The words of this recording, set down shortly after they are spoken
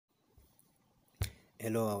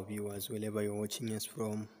Hello, our viewers, wherever you're watching us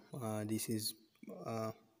from. This is uh,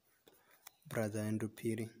 Brother Andrew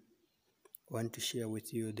Piri. I want to share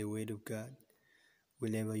with you the Word of God,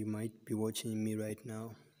 wherever you might be watching me right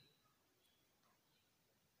now.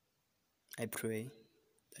 I pray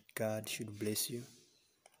that God should bless you,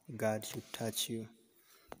 God should touch you,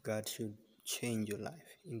 God should change your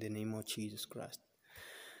life in the name of Jesus Christ.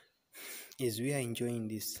 As we are enjoying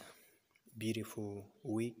this beautiful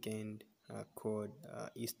weekend called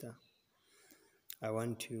Easter, I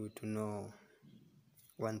want you to know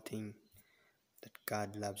one thing, that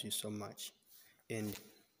God loves you so much, and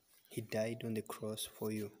He died on the cross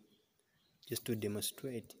for you, just to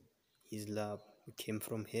demonstrate His love. He came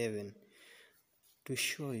from heaven to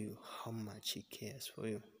show you how much He cares for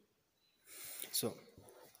you. So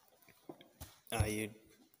I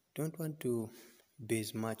don't want to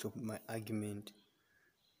base much of my argument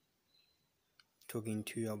talking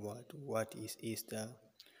to you about what is Easter,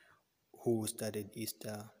 who started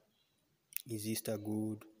Easter, is Easter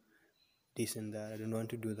good, this and that. I don't want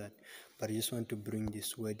to do that, but I just want to bring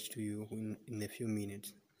this word to you in a few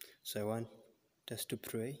minutes. So I want us to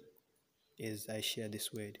pray as I share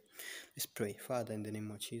this word. Let's pray. Father, in the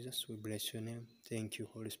name of Jesus, we bless your name. Thank you,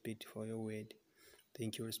 Holy Spirit, for your word.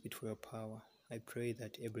 Thank you, Holy Spirit, for your power. I pray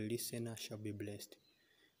that every listener shall be blessed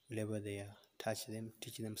wherever they are. Touch them,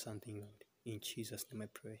 teach them something, Lord. In Jesus' name I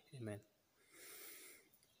pray. Amen.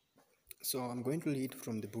 So I'm going to read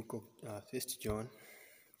from the book of 1 John,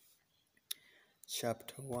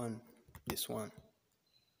 chapter 1, this one.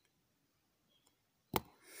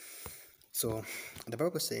 So the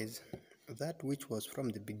Bible says, that which was from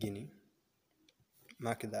the beginning,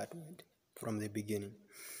 mark that word, from the beginning,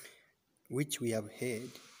 which we have heard,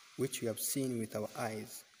 which we have seen with our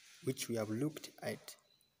eyes, which we have looked at,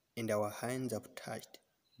 and our hands have touched,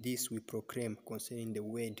 this we proclaim concerning the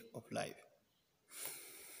word of life.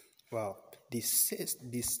 Wow, this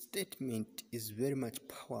statement is very much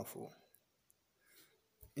powerful.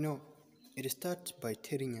 You know, it starts by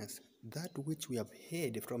telling us that which we have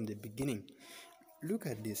heard from the beginning. Look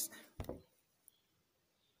at this.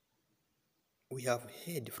 We have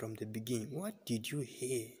heard from the beginning. What did you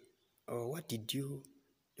hear? Or what did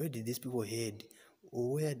these people heard?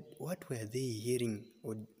 Or what were they hearing?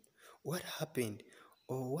 Or what happened?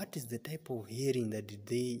 Or what is the type of hearing that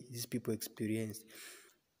these people experienced?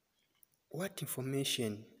 What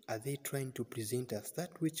information are they trying to present us? That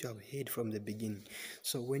which you have heard from the beginning.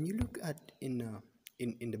 So when you look at in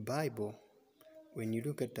the Bible, when you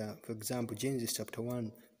look at, for example, Genesis chapter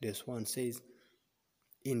 1, verse 1 says,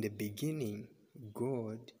 in the beginning,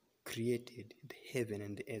 God created the heaven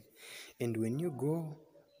and the earth. And when you go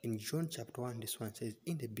in John chapter 1, this one says,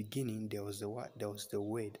 in the beginning there was the Word, there was the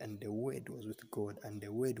Word, and the Word was with God, and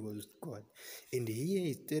the Word was with God. And here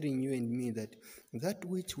is telling you and me that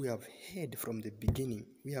which we have heard from the beginning,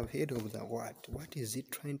 we have heard of the Word. What is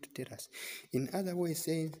it trying to tell us? In other words,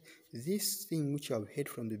 saying, this thing which you have heard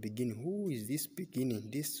from the beginning, who is this beginning?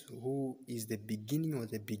 This who is the beginning of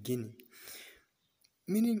the beginning?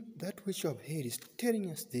 Meaning that which you have heard is telling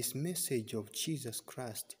us this message of Jesus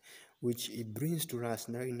Christ, which He brings to us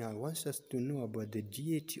right now. He wants us to know about the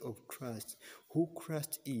deity of Christ, who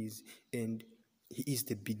Christ is, and He is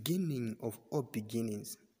the beginning of all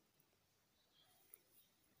beginnings.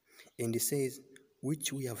 And He says,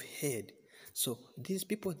 which we have heard. So these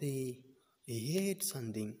people, they heard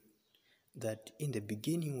something, that in the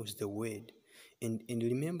beginning was the Word. And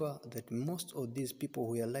remember that most of these people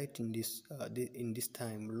who are light in this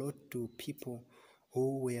time wrote to people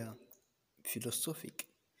who were philosophic,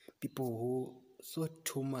 people who thought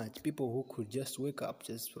too much, people who could just wake up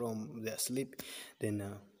just from their sleep, then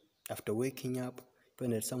after waking up,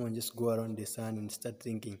 when someone just go around the sun and start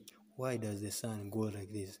thinking, why does the sun go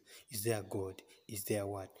like this? Is there a God? Is there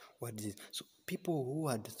what? What is it? So people who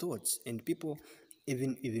had thoughts, and people,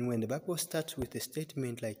 even when the Bible starts with a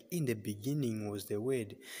statement like, in the beginning was the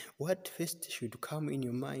Word, what first should come in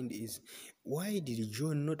your mind is, why did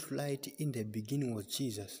John not write in the beginning was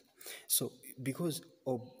Jesus? So because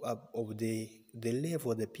of the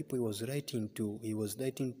level of the people he was writing to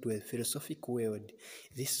a philosophic word.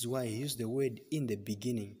 This is why he used the word in the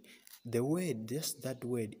beginning. The word, just that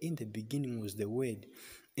word, in the beginning was the Word.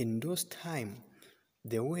 In those time,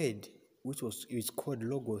 the word, which is called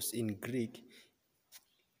logos in Greek,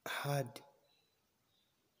 had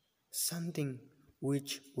something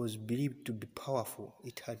which was believed to be powerful.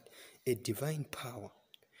 It had a divine power.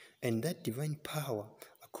 And that divine power,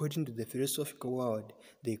 according to the philosophical world,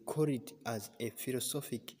 they call it as a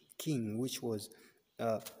philosophic king, which was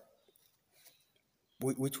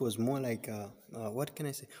more like, what can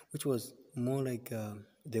I say? Which was more like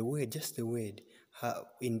the Word, just the Word.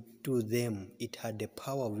 into them. It had the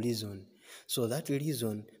power of reason. So that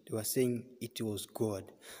reason, they were saying it was God.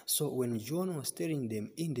 So when John was telling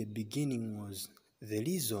them in the beginning was the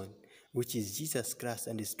reason, which is Jesus Christ,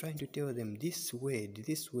 and is trying to tell them this word,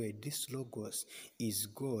 this logos is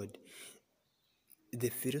God, the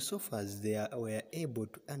philosophers were able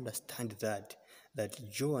to understand that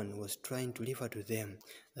John was trying to refer to them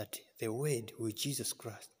that the word with Jesus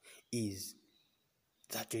Christ is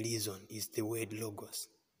that reason, is the word logos.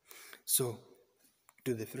 So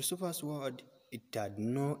to the philosophers' world, it had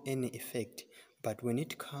no any effect. But when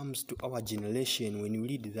it comes to our generation, when you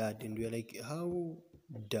read that and we're like, how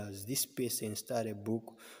does this person start a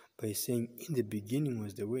book by saying in the beginning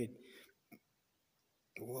was the word?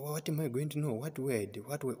 What am I going to know? What word?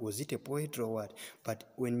 What word? Was it a poetry or what? But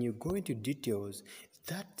when you go into details,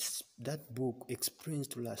 that book explains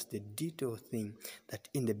to us the detailed thing that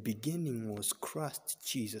in the beginning was Christ,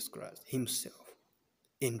 Jesus Christ himself.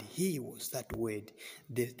 And he was that word.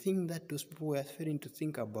 The thing that those people were failing to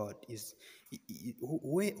think about is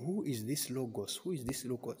who is this logos? Who is this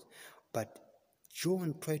logos? But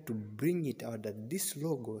John tried to bring it out that this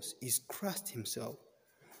logos is Christ himself.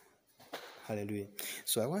 Hallelujah.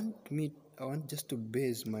 So I want just to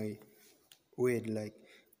base my word like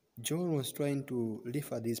John was trying to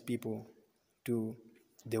refer these people to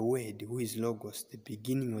the word who is logos, the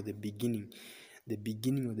beginning of the beginning, the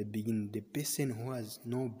beginning of the beginning, the person who has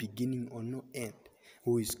no beginning or no end,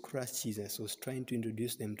 who is Christ Jesus, was trying to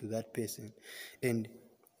introduce them to that person. And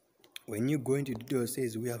when you go into details, it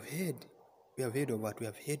says we have heard of what? We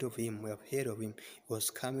have heard of him. We have heard of him. It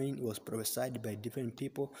was coming. It was prophesied by different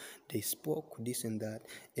people. They spoke this and that.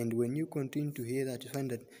 And when you continue to hear that, you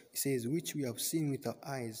find that it says, which we have seen with our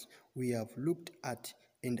eyes, we have looked at,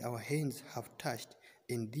 and our hands have touched.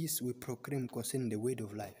 And this we proclaim concerning the word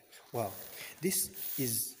of life. Wow. This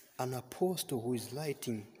is an apostle who is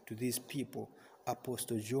writing to these people.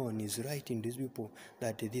 Apostle John is writing to these people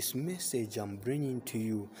that this message I'm bringing to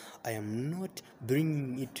you, I am not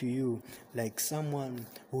bringing it to you like someone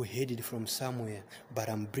who heard it from somewhere, but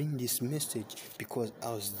I'm bringing this message because I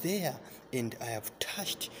was there and I have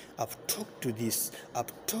touched, I've talked to this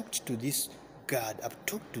God, I've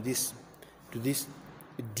talked to this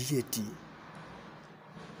deity.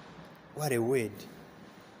 What a word.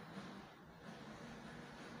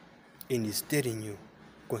 And he's telling you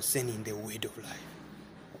concerning the word of life.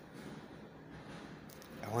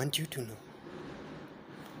 I want you to know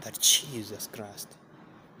that Jesus Christ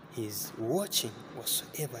is watching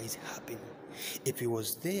whatsoever is happening. If he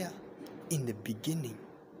was there in the beginning,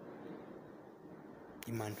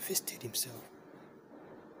 he manifested himself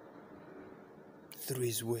through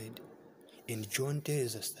his word. And John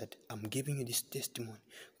tells us that I'm giving you this testimony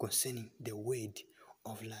concerning the word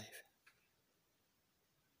of life.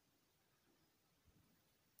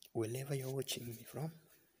 Wherever you're watching me from,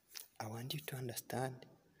 I want you to understand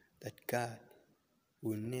that God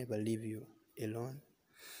will never leave you alone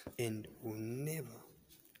and will never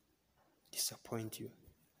disappoint you,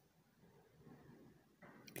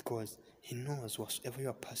 because he knows whatever you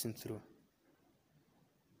are passing through.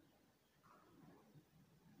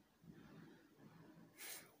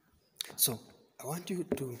 So I want you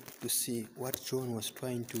to see what John was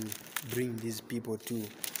trying to bring these people to.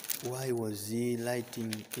 Why was he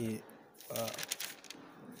lighting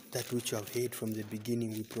that which you have heard from the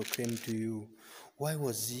beginning we proclaim to you? Why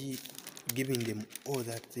was he giving them all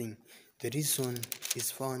that thing? The reason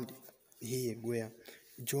is found here, where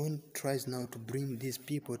John tries now to bring these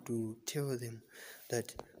people to tell them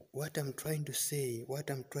that what I'm trying to say,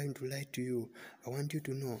 what I'm trying to lie to you, I want you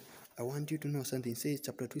to know something. It says,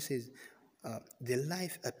 chapter 2 says, the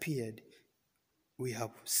life appeared, we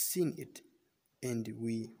have seen it, and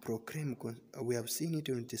we proclaim, we have seen it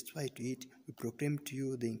and testify to it. We proclaim to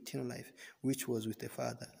you the eternal life, which was with the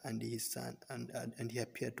Father and his Son, and he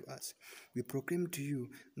appeared to us. We proclaim to you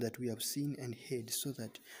that we have seen and heard, so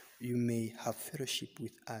that you may have fellowship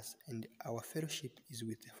with us, and our fellowship is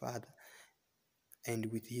with the Father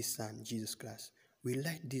and with his Son, Jesus Christ. We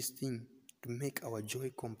like this thing to make our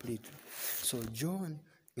joy complete. So John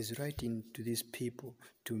is writing to these people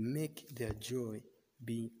to make their joy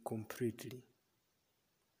be completely.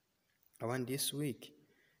 I want this week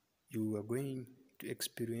you are going to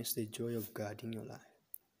experience the joy of God in your life.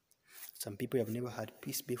 Some people have never had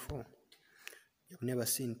peace before. You have never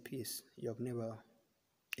seen peace. You have never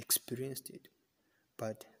experienced it.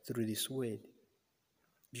 But through this word,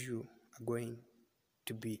 you are going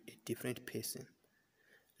to be a different person.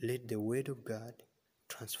 Let the word of God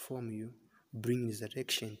transform you, bring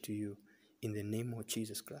resurrection to you in the name of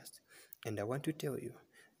Jesus Christ. And I want to tell you,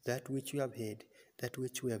 that which you have heard, that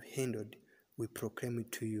which we have handled, we proclaim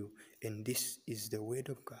it to you. And this is the word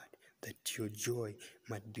of God, that your joy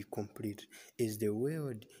might be complete. As the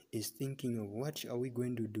world is thinking of what are we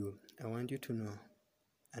going to do, I want you to know,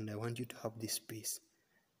 and I want you to have this peace,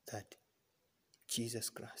 that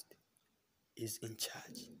Jesus Christ is in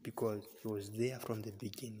charge, because he was there from the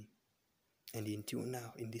beginning. And until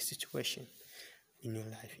now, in this situation in your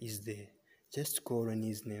life, he's there. Just call on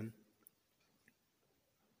his name.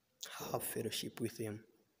 Have fellowship with him.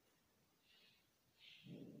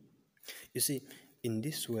 You see, in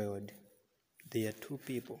this world, there are two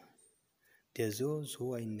people. There's those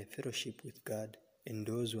who are in the fellowship with God and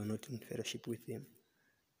those who are not in fellowship with him.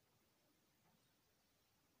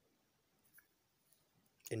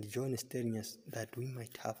 And John is telling us that we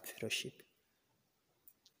might have fellowship.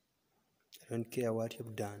 I don't care what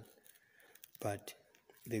you've done, but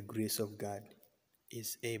the grace of God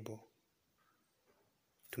is able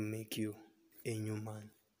to make you a new man.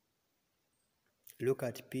 Look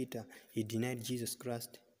at Peter. He denied Jesus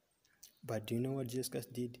Christ. But do you know what Jesus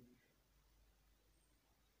Christ did?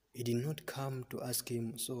 He did not come to ask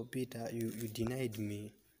him, so Peter, you denied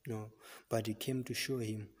me. No, but he came to show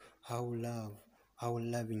him how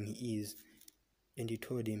loving he is. And he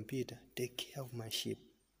told him, Peter, take care of my sheep.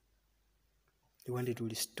 He wanted to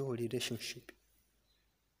restore relationship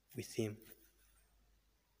with him.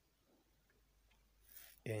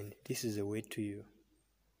 And this is a way to you,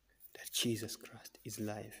 that Jesus Christ is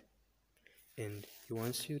life. And he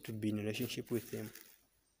wants you to be in a relationship with him.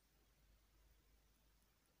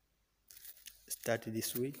 Start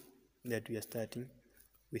this week that we are starting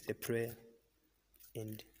with a prayer,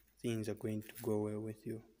 and things are going to go well with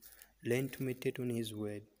you. Learn to meditate on his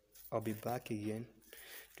word. I'll be back again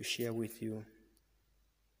to share with you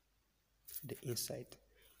the insight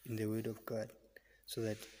in the word of God, so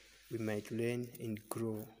that we might learn and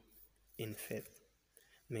grow in faith.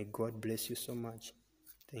 May God bless you so much.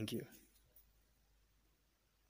 Thank you.